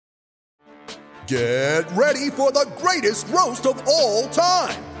Get ready for the greatest roast of all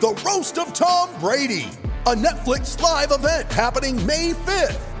time, the Roast of Tom Brady, a Netflix live event happening May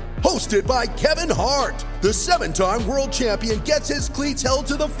 5th. Hosted by Kevin Hart, the 7-time world champion gets his cleats held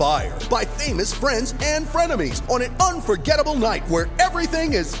to the fire by famous friends and frenemies on an unforgettable night where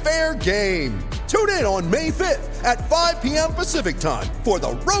everything is fair game. Tune in on May 5th at 5 p.m. Pacific time for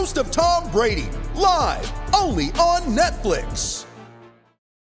the Roast of Tom Brady, live only on Netflix.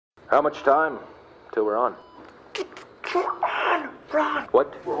 How much time till we're on? We're on, Ron.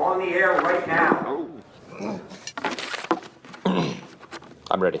 What? We're on the air right now.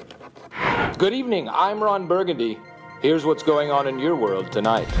 I'm ready. Good evening, I'm Ron Burgundy. Here's what's going on in your world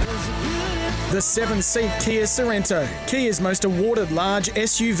tonight. The 7-seat Kia Sorento, Kia's most awarded large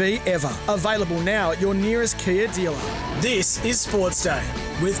SUV ever. Available now at your nearest Kia dealer. This is Sports Day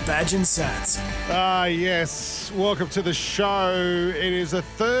with Badge and Sats. Yes. Welcome to the show. It is a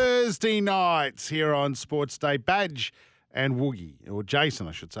Thursday night here on Sports Day. Badge and Woogie, or Jason,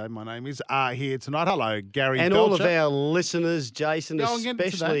 I should say, my name is, here tonight. Hello, Gary and Belcher. all of our listeners, Jason, Go on, get into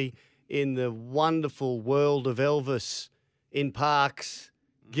especially in the wonderful world of Elvis in parks.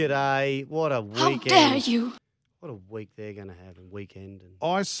 G'day. What a weekend. How dare you? What a week they're going to have and weekend. And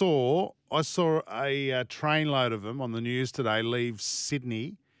I saw a train load of them on the news today leave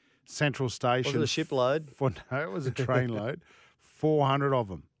Sydney Central Station. was it a shipload? No, it was a train load. 400 of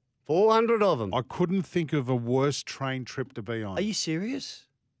them. 400 of them. I couldn't think of a worse train trip to be on. Are you serious?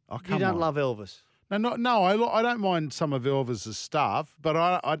 Oh, You come don't on. love Elvis? No, I don't mind some of Elvis's staff, but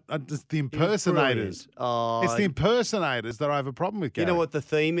I it's the impersonators. Oh, It's the impersonators that I have a problem with, you Gary. know what the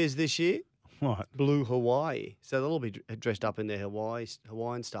theme is this year? What? Blue Hawaii. So they'll all be dressed up in their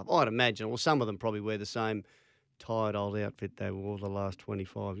Hawaiian stuff. I'd imagine. Well, some of them probably wear the same tired old outfit they wore the last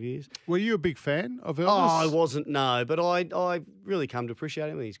 25 years. Were you a big fan of Elvis? Oh, I wasn't, no, but I really come to appreciate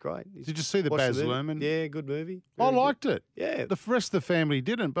him. He's great. Did you see the Watched Baz movie. Luhrmann? Yeah, good movie. I Very good. liked it. Yeah. The rest of the family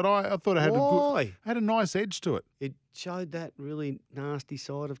didn't, but I thought it had Why? had a nice edge to it. It showed that really nasty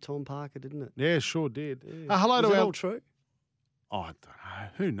side of Tom Parker, didn't it? Yeah, sure did. Yeah. Hello Was to it our. all true? Oh, I don't know.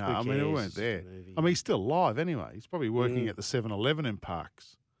 Who knows? Who I mean, we cares? weren't It's a there. movie. I mean, he's still alive anyway. He's probably working at the 7-Eleven in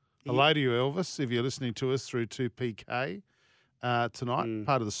Parks. Hello to you, Elvis, if you're listening to us through 2PK. Tonight,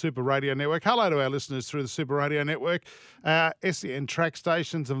 part of the Super Radio Network. Hello to our listeners through the Super Radio Network, SEN track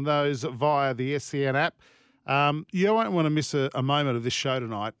stations and those via the SEN app. You won't want to miss a moment of this show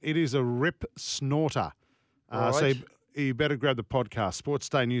tonight. It is a rip snorter. So Right. you better grab the podcast, Sports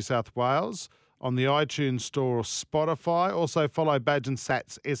Day New South Wales, on the iTunes Store or Spotify. Also follow Badge and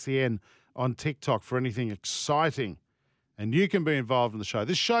Sats SEN on TikTok for anything exciting. And you can be involved in the show.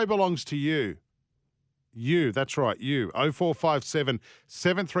 This show belongs to you. You, that's right, you. 0457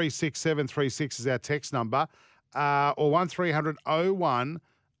 736 736 is our text number, or 1300 01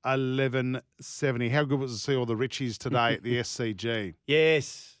 1170. How good was it to see all the Richies today at the SCG?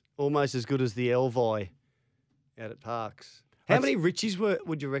 Yes, almost as good as the Elvi out at Parks. How That's- many Richies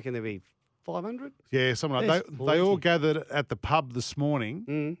would you reckon there'd be? 500? Yeah, something like Yes, that. They all plenty. gathered at the pub this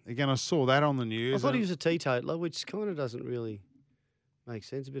morning. Again, I saw that on the news. I thought and- he was a teetotaler, which kind of doesn't really make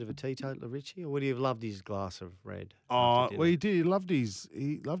sense. A bit of a teetotaler, Richie. Or would he have loved his glass of red? Oh, after well, he dinner? did.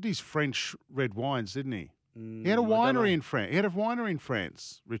 He loved his French red wines, didn't he? He had a I don't know. winery in France. He had a winery in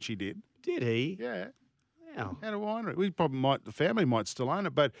France. Richie did. Did he? Yeah. Wow. Had a winery. We probably might. The family might still own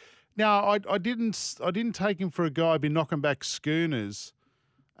it, but now I didn't take him for a guy who'd been knocking back schooners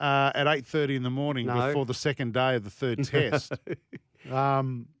at 8:30 in the morning No. before the second day of the third test.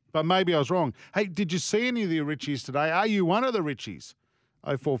 But maybe I was wrong. Hey, did you see any of the Richies today? Are you one of the Richies?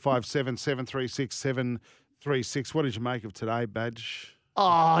 0457 736 736. What did you make of today, Badge?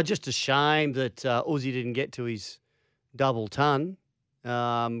 Oh, just a shame that Uzi didn't get to his double ton.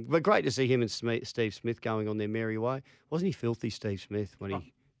 But great to see him and Steve Smith going on their merry way. Wasn't he filthy, Steve Smith, when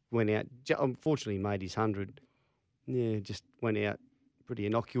he went out? Unfortunately, he made his 100. Yeah, just went out pretty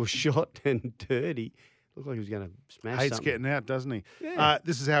innocuous shot and dirty. Looked like he was going to smash Hates something. getting out, doesn't he? Yeah.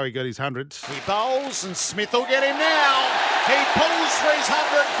 This is how he got his 100. He bowls and Smith will get him now. He pulls for his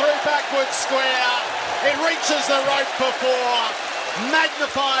 100 through backward square. It reaches the rope for 4.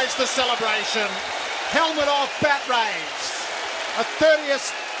 Magnifies the celebration. Helmet off, bat raised. A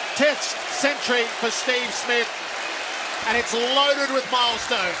 30th Test century for Steve Smith. And it's loaded with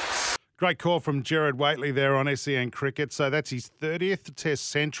milestones. Great call from Gerard Waitley there on SEN Cricket. So that's his 30th Test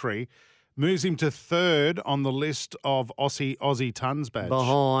century. Moves him to third on the list of Aussie tons, Badge.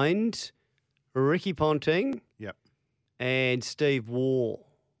 Behind Ricky Ponting Yep. and Steve Waugh.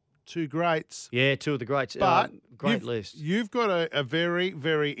 Two greats. Yeah, two of the greats. But great list. You've got a very,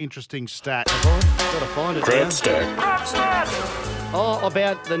 very interesting stat. Got to find it now. stat. Oh,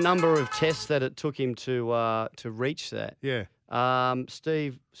 about the number of tests that it took him to reach that. Yeah.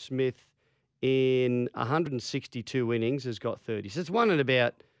 Steve Smith in 162 innings has got 30. So it's one in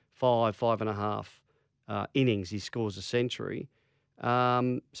about five and a half innings he scores a century.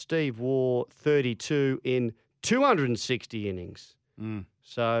 Steve Waugh 32 in 260 innings.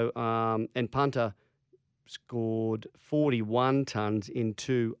 So and punter scored 41 tons in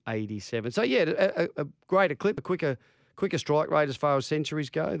 287. So yeah, a greater clip, a quicker strike rate as far as centuries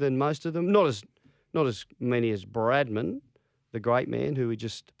go than most of them. Not as many as Bradman, the great man who had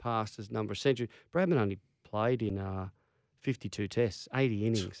just passed his number of centuries. Bradman only played in 52 tests, 80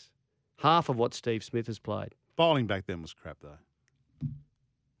 innings, half of what Steve Smith has played. Bowling back then was crap, though.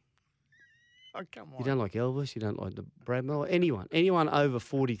 Oh, come on. You don't like Elvis, you don't like the Bradman, anyone over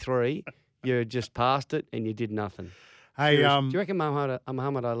 43, you just passed it and you did nothing. Hey, Do you reckon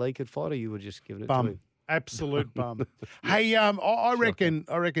Muhammad Ali could fight, or you were just giving it to him? Absolute bum. Hey, I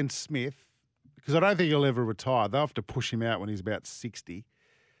reckon Smith, because I don't think he'll ever retire. They'll have to push him out when he's about 60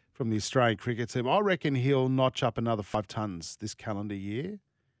 from the Australian cricket team. I reckon he'll notch up another 5 tons this calendar year.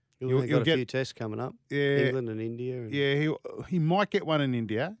 He'll got a few tests coming up. Yeah, England and India. Yeah, he might get one in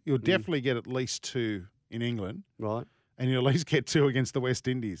India. He'll definitely get at least 2 in England. Right. And he'll at least get 2 against the West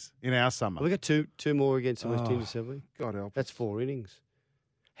Indies in our summer. We got two more against the West Indies, have we? God help. That's 4 innings.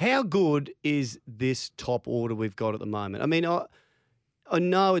 How good is this top order we've got at the moment? I mean, I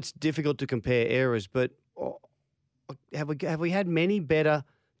know it's difficult to compare eras, but have we had many better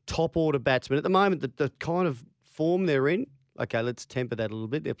top order batsmen at the moment? The kind of form they're in. Okay, let's temper that a little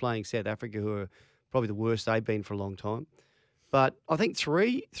bit. They're playing South Africa, who are probably the worst they've been for a long time. But I think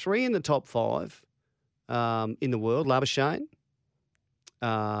three in the top 5 in the world: Labuschagne,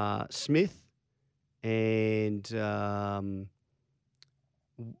 Smith, and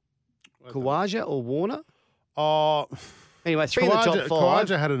Khawaja or Warner. Oh, anyway, 3 in the top 5.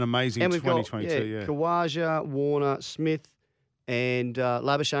 Khawaja had an amazing and we've 2022. Yeah, Khawaja, Warner, Smith, and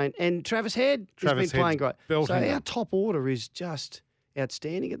Labuschagne, and Travis Head has been playing great. So our top order is just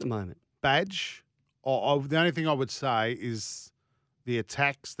outstanding at the moment. Badge. The only thing I would say is the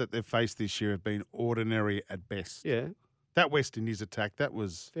attacks that they've faced this year have been ordinary at best. Yeah. That West Indies attack, that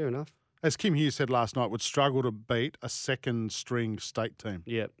was, fair enough. as Kim Hughes said last night, would struggle to beat a second-string state team.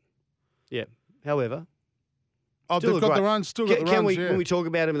 Yep. However, they've got their own. Still got their own. Can we talk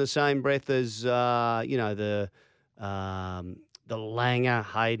about them in the same breath as the Langer,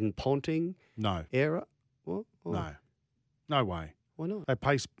 Hayden, Ponting era? What? No way. Why not? They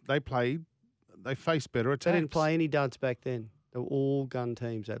faced better attacks. They didn't play any duds back then. They were all gun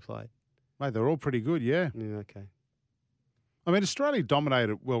teams they played. Mate, they're all pretty good, yeah. Yeah, okay. I mean, Australia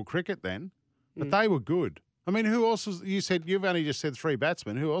dominated world cricket then, but they were good. I mean, who else was? You've only just said 3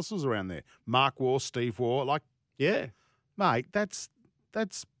 batsmen. Who else was around there? Mark Waugh, Steve Waugh, yeah, mate. That's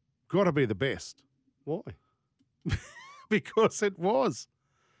got to be the best. Why? Because it was.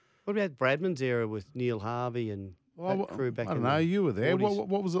 What about Bradman's era with Neil Harvey and that crew back? I don't know. You were there. 40s?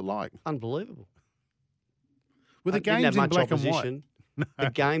 What was it like? Unbelievable. Were the games in black and white? The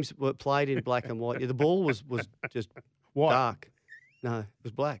games were played in black and white. Yeah, the ball was just white. Dark. No, it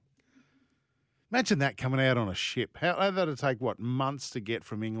was black. Imagine that coming out on a ship. How that'd take months to get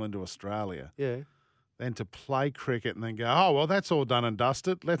from England to Australia. Yeah. Then to play cricket and then go, oh well, that's all done and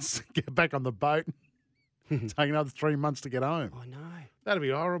dusted. Let's get back on the boat. Take another 3 months to get home. I know. That'd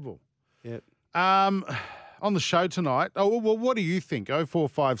be horrible. Yep. On the show tonight. Oh well, what do you think?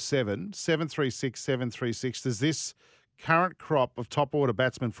 0457 736 736. Does this current crop of top order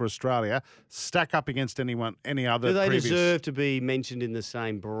batsmen for Australia stack up against any other? Do they previous? deserve to be mentioned in the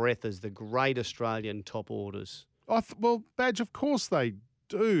same breath as the great Australian top orders? Well, Badge, of course they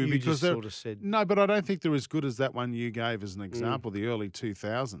do. You because just sort of said no, but I don't think they're as good as that one you gave as an example, the early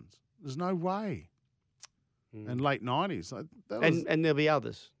 2000s. There's no way. And late 90s. And there'll be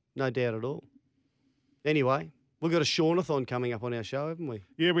others, no doubt at all. Anyway, we've got a Sean-a-thon coming up on our show, haven't we?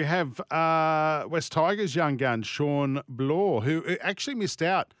 Yeah, we have West Tigers young gun, Sean Bloor, who actually missed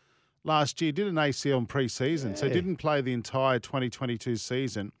out last year, did an ACL in pre-season, so didn't play the entire 2022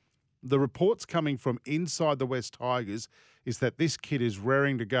 season. The reports coming from inside the West Tigers is that this kid is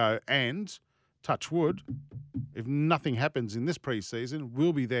raring to go and, touch wood, if nothing happens in this pre-season,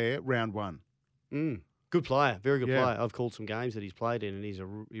 will be there round 1. Good player, very good player. I've called some games that he's played in, and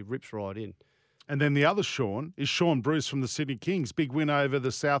he rips right in. And then the other Sean is Sean Bruce from the Sydney Kings. Big win over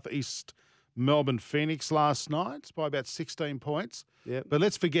the Southeast Melbourne Phoenix last night by about 16 points. Yep. But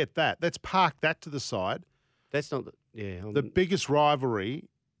let's forget that. Let's park that to the side. That's not the biggest rivalry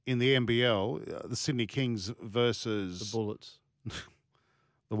in the NBL, the Sydney Kings The versus Bullets.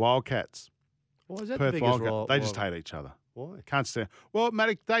 the Wildcats. Why is that Perth the biggest Wildcats. They just hate each other. Why? Can't stand. Well,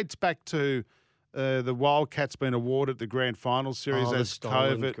 Matic dates back to the Wildcats being awarded the Grand Final series the as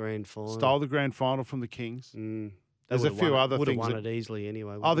stolen COVID grand final. stole the Grand Final from the Kings. Mm. There's a few other Would have things. won it easily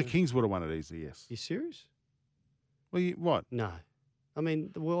anyway. Oh, the wouldn't they? Kings would have won it easily. Yes. You serious? Well, what? No. I mean,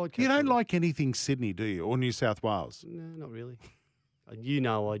 the Wildcats. You don't would- like anything Sydney, do you, or New South Wales? No, not really. You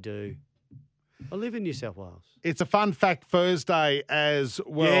know I do. I live in New South Wales. It's a fun fact Thursday as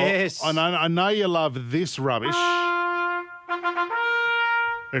well. Yes. I know you love this rubbish.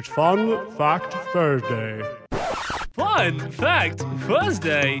 It's Fun Fact Thursday. Fun Fact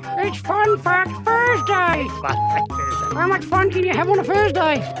Thursday. It's Fun Fact Thursday. How much fun can you have on a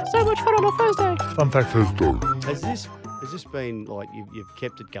Thursday? So much fun on a Thursday. Fun Fact Thursday. Has this been like you've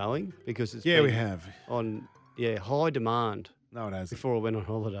kept it going because it's Yeah, been we have. on high demand No, it hasn't. before I went on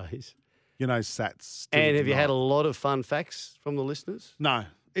holidays. You know, Sats. And have you had a lot of fun facts from the listeners? No,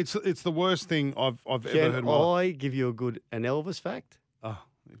 it's the worst thing I've ever heard. Can in my life. I give you an Elvis fact? Oh,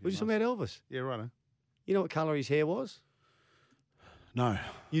 We're just talking about Elvis. Yeah, right. You know what colour his hair was? No.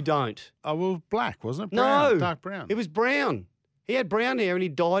 You don't. Oh, well, black, wasn't it? Brown, No. dark brown. It was brown. He had brown hair and he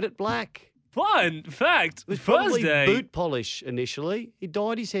dyed it black. Fun Fact It was probably Thursday. boot polish initially. He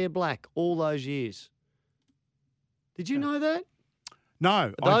dyed his hair black all those years. Did you know that?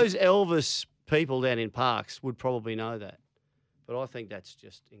 No, Those Elvis people down in Parks would probably know that. But I think that's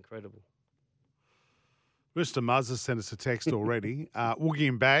just incredible. Mr. Muzz has sent us a text already. Woogie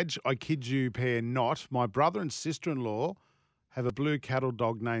and Badge, I kid you, pair not. My brother and sister-in-law have a blue cattle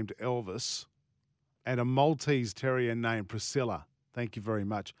dog named Elvis and a Maltese terrier named Priscilla. Thank you very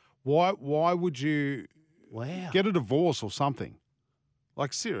much. Why would you Wow. get a divorce or something?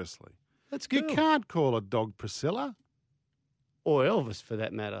 Like, seriously. That's You good. can't call a dog Priscilla. Or Elvis, for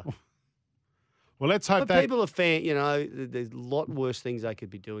that matter. Well, let's hope But that... people are there's a lot worse things they could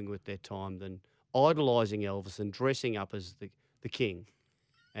be doing with their time than idolising Elvis and dressing up as the king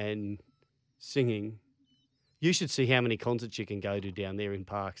and singing. You should see how many concerts you can go to down there in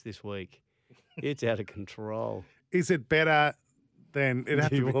Parks this week. It's out of control. Is it better than... It Do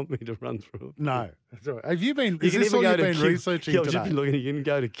have you to be... want me to run through it? No. That's all right. Have you been... You Is can this even all go you've to been Q- researching Yeah, I've just today? been looking. You can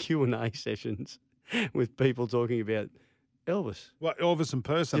go to Q&A sessions with people talking about Elvis. What, Elvis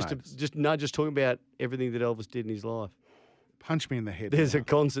impersonators? Just talking about everything that Elvis did in his life. Punch me in the head. There's now. a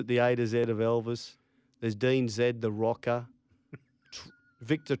concert, the A to Z of Elvis. There's Dean Zed, the rocker.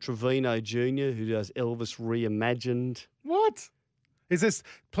 Victor Trevino Jr., who does Elvis Reimagined. What? Is this...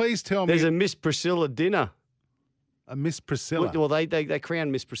 Please tell me... There's a Miss Priscilla dinner. A Miss Priscilla. Well, they crown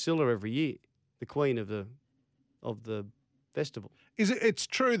Miss Priscilla every year, the queen of the festival. It's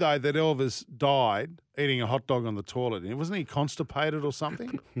true, though, that Elvis died eating a hot dog on the toilet. Wasn't he constipated or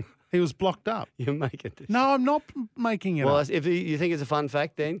something? He was blocked up. You're making this. No, I'm not making it Well, up. if you think it's a fun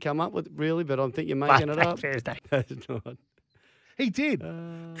fact, then come up with really. But I think you're making it up. Thursday. That's not. He did.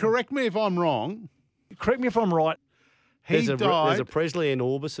 Correct me if I'm wrong. Correct me if I'm right. He There's died... a Presley and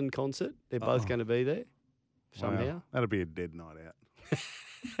Orbison concert. They're both going to be there somehow. Wow, that'll be a dead night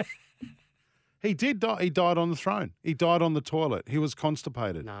out. He did die. He died on the throne. He died on the toilet. He was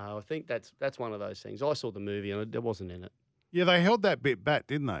constipated. No, I think that's one of those things. I saw the movie and it wasn't in it. Yeah, they held that bit back,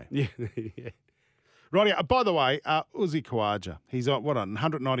 didn't they? Yeah, yeah. Right. By the way, Uzi Khawaja, he's on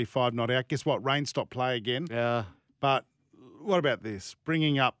 195 not out. Guess what? Rain stopped play again. Yeah. But what about this?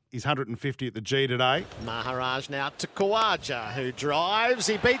 Bringing up his 150 at the G today. Maharaj now to Khawaja, who drives.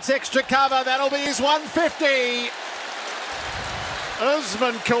 He beats extra cover. That'll be his 150.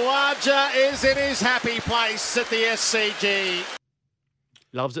 Usman Khawaja is in his happy place at the SCG.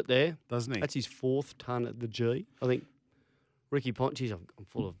 Loves it there. Doesn't he? That's his fourth ton at the G. I think Ricky Ponting, geez, I'm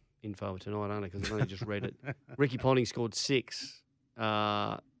full of info tonight, aren't I? Because I've only just read it. Ricky Ponting scored 6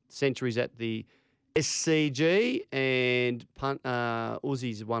 centuries at the SCG, and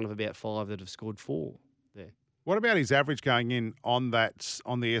Uzi's one of about 5 that have scored 4 there. What about his average going in on the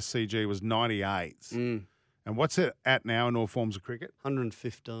SCG was 98? And what's it at now in all forms of cricket?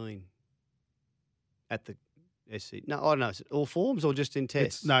 115 at the SC. No, I don't know. Is it all forms or just in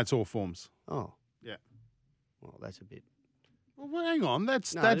tests? It's all forms. Oh. Yeah. Well, that's a bit. Well, hang on.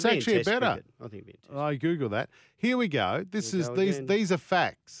 That's No, it'd be in actually test better. cricket. I think it'd be in test. I Google that. Here we go. Again. These are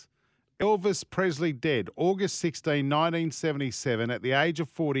facts. Elvis Presley dead August 16, 1977, at the age of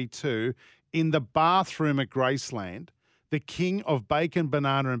 42, in the bathroom at Graceland. The king of bacon,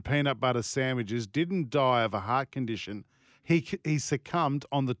 banana, and peanut butter sandwiches didn't die of a heart condition. He succumbed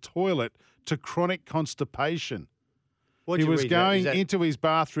on the toilet to chronic constipation. He was going into his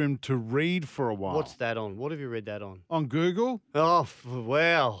bathroom to read for a while. What's that on? What have you read that on? On Google. Oh,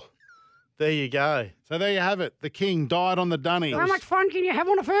 wow. There you go. So there you have it. The king died on the dunny. How much fun can you have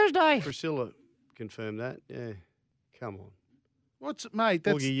on a Thursday? Priscilla confirmed that. Yeah. Come on. Mate,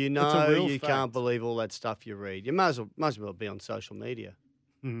 that's, Boogie, you know that's a real you fact. can't believe all that stuff you read. You might as well be on social media.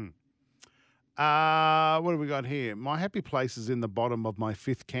 Mm-hmm. What have we got here? My happy place is in the bottom of my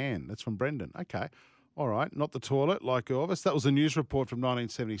 5th can. That's from Brendan. Okay. All right. Not the toilet like Elvis. That was a news report from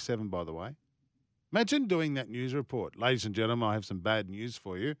 1977, by the way. Imagine doing that news report. Ladies and gentlemen, I have some bad news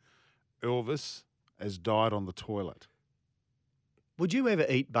for you. Elvis has died on the toilet. Would you ever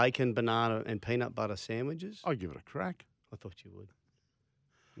eat bacon, banana, and peanut butter sandwiches? I'll give it a crack. I thought you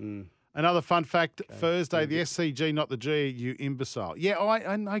would. Another fun fact, Thursday, the SCG, not the G, you imbecile. Yeah,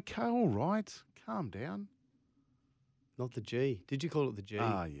 I okay, all right. Calm down. Not the G. Did you call it the G?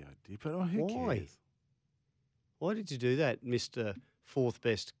 Ah, yeah, I did, but who cares? Why did you do that, Mr. Fourth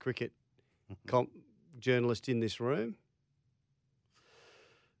best cricket journalist in this room?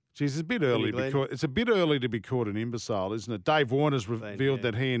 Geez, it's a bit early to be called an imbecile, isn't it? Dave Warner's revealed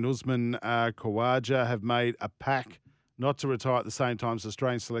that he and Usman Khawaja have made a pact not to retire at the same time as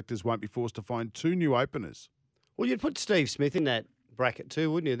Australian selectors won't be forced to find 2 new openers. Well, you'd put Steve Smith in that bracket too,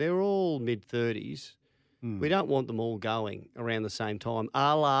 wouldn't you? They're all mid-30s. We don't want them all going around the same time.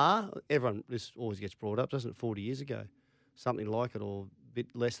 This always gets brought up, doesn't it, 40 years ago? Something like it, or a bit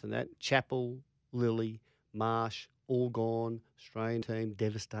less than that. Chappell, Lilly, Marsh, all gone. Australian team,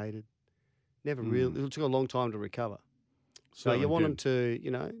 devastated. Never really, it took a long time to recover. So you want them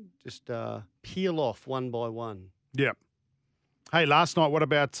to, just peel off one by one. Yep. Hey, last night, what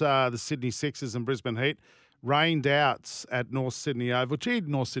about the Sydney Sixers and Brisbane Heat? Rained out at North Sydney Oval. Gee,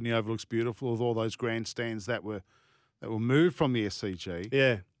 North Sydney Oval looks beautiful with all those grandstands that were moved from the SCG.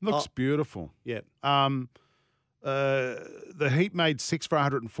 Yeah. Looks beautiful. Yeah. The Heat made 6 for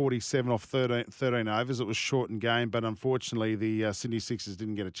 147 off 13 overs. It was shortened game, but unfortunately the Sydney Sixers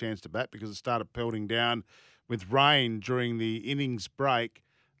didn't get a chance to bat because it started pelting down with rain during the innings break.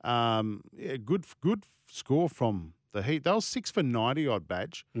 Good score from the Heat. They were 6 for 90 odd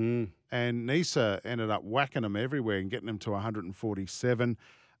badge, and Nisa ended up whacking them everywhere and getting them to 147.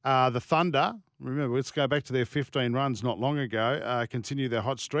 The Thunder, remember, let's go back to their 15 runs not long ago, continue their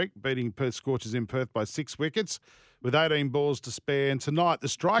hot streak, beating Perth Scorchers in Perth by 6 wickets with 18 balls to spare. And tonight, the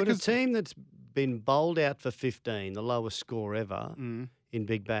Strikers... Could a team that's been bowled out for 15, the lowest score ever in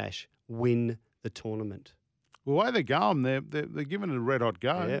Big Bash, win the tournament? Well, the way they're going, they're giving it a red-hot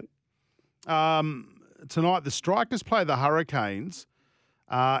go. Yep. Tonight, the Strikers play the Hurricanes,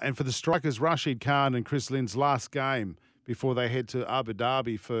 and for the Strikers, Rashid Khan and Chris Lynn's last game before they head to Abu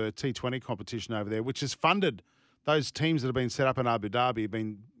Dhabi for T20 competition over there, which is funded. Those teams that have been set up in Abu Dhabi have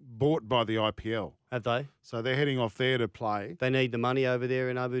been bought by the IPL. Have they? So they're heading off there to play. They need the money over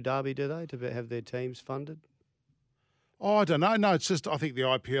there in Abu Dhabi, do they, to have their teams funded? Oh, I don't know. No, it's just I think the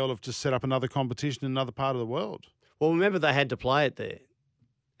IPL have just set up another competition in another part of the world. Well, remember they had to play it there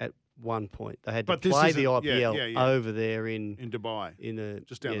at one point. They had to play the IPL over there in Dubai,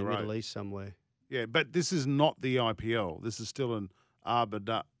 just down the road, Middle East somewhere. Yeah, but this is not the IPL. This is still in Abu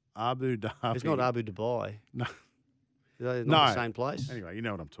Dhabi. It's not Abu Dhabi. No. They're not the same place. Anyway, you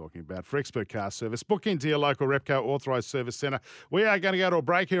know what I'm talking about. For expert car service, book into your local Repco authorised service centre. We are going to go to a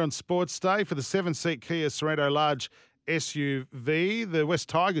break here on Sports Day for the 7-seat Kia Sorento large SUV. The West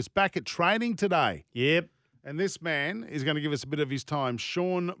Tigers back at training today. Yep. And this man is going to give us a bit of his time.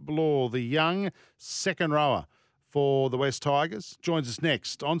 Sean Blore, the young second rower for the West Tigers, joins us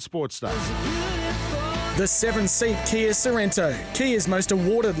next on Sports Day. The 7-seat Kia Sorento, Kia's most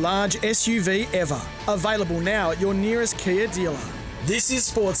awarded large SUV ever. Available now at your nearest Kia dealer. This is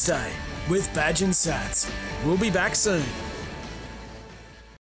Sports Day with Badge and Sats. We'll be back soon.